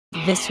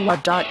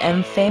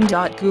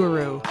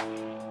Viswa.mfame.guru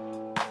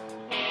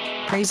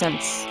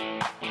presents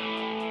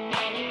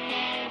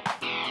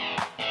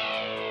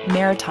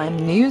Maritime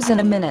News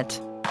in a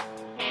Minute.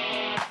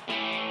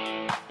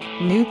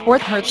 New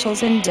port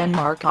Herschels in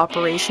Denmark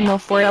operational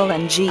for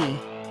LNG.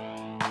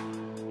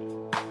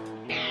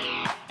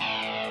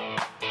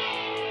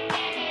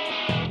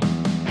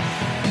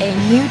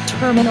 A new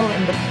terminal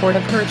in the port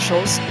of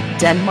Herschels,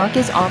 Denmark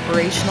is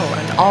operational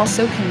and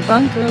also can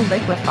bunker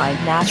liquefied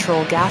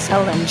natural gas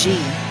 (LNG).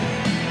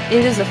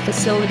 It is a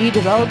facility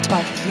developed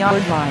by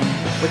Fjord Line,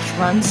 which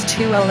runs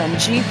two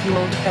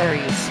LNG-fueled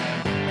ferries.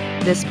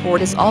 This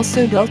port is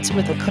also built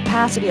with a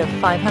capacity of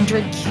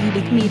 500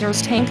 cubic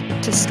meters tank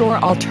to store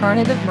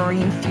alternative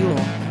marine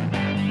fuel.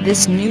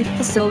 This new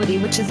facility,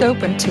 which is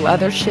open to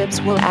other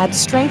ships, will add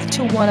strength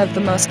to one of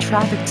the most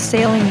trafficked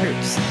sailing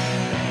routes.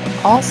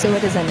 Also,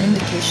 it is an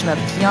indication of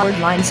Fjord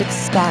Line's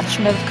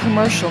expansion of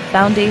commercial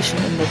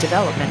foundation in the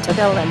development of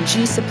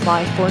LNG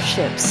supply for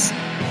ships.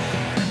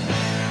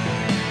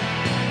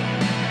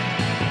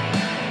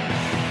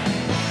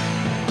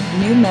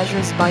 New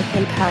measures by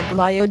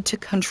Hapag-Lloyd to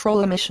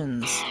control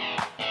emissions.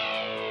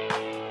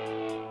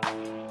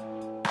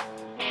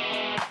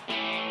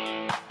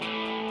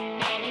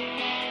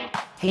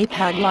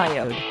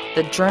 Hapag-Lloyd,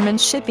 the German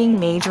shipping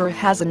major,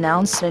 has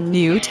announced a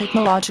new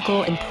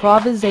technological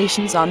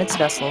improvisations on its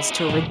vessels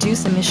to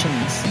reduce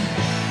emissions.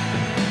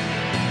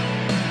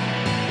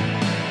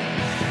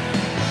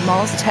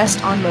 M.O.L's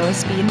test on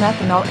low-speed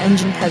methanol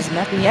engine has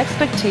met the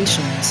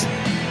expectations.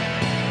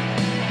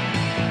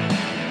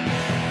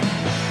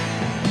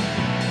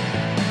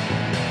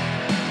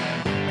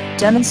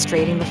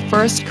 Demonstrating the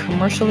first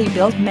commercially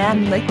built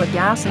manned liquid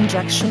gas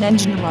injection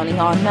engine running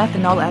on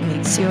methanol at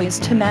main series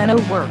to M.O.L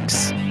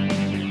works.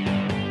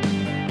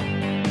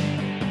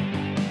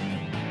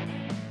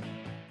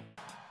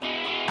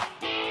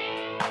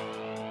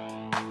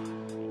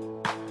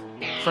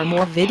 For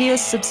more videos,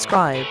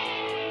 subscribe.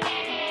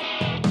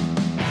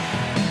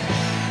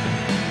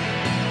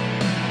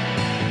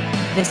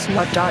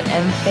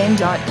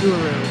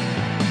 Viswa.mfame.guru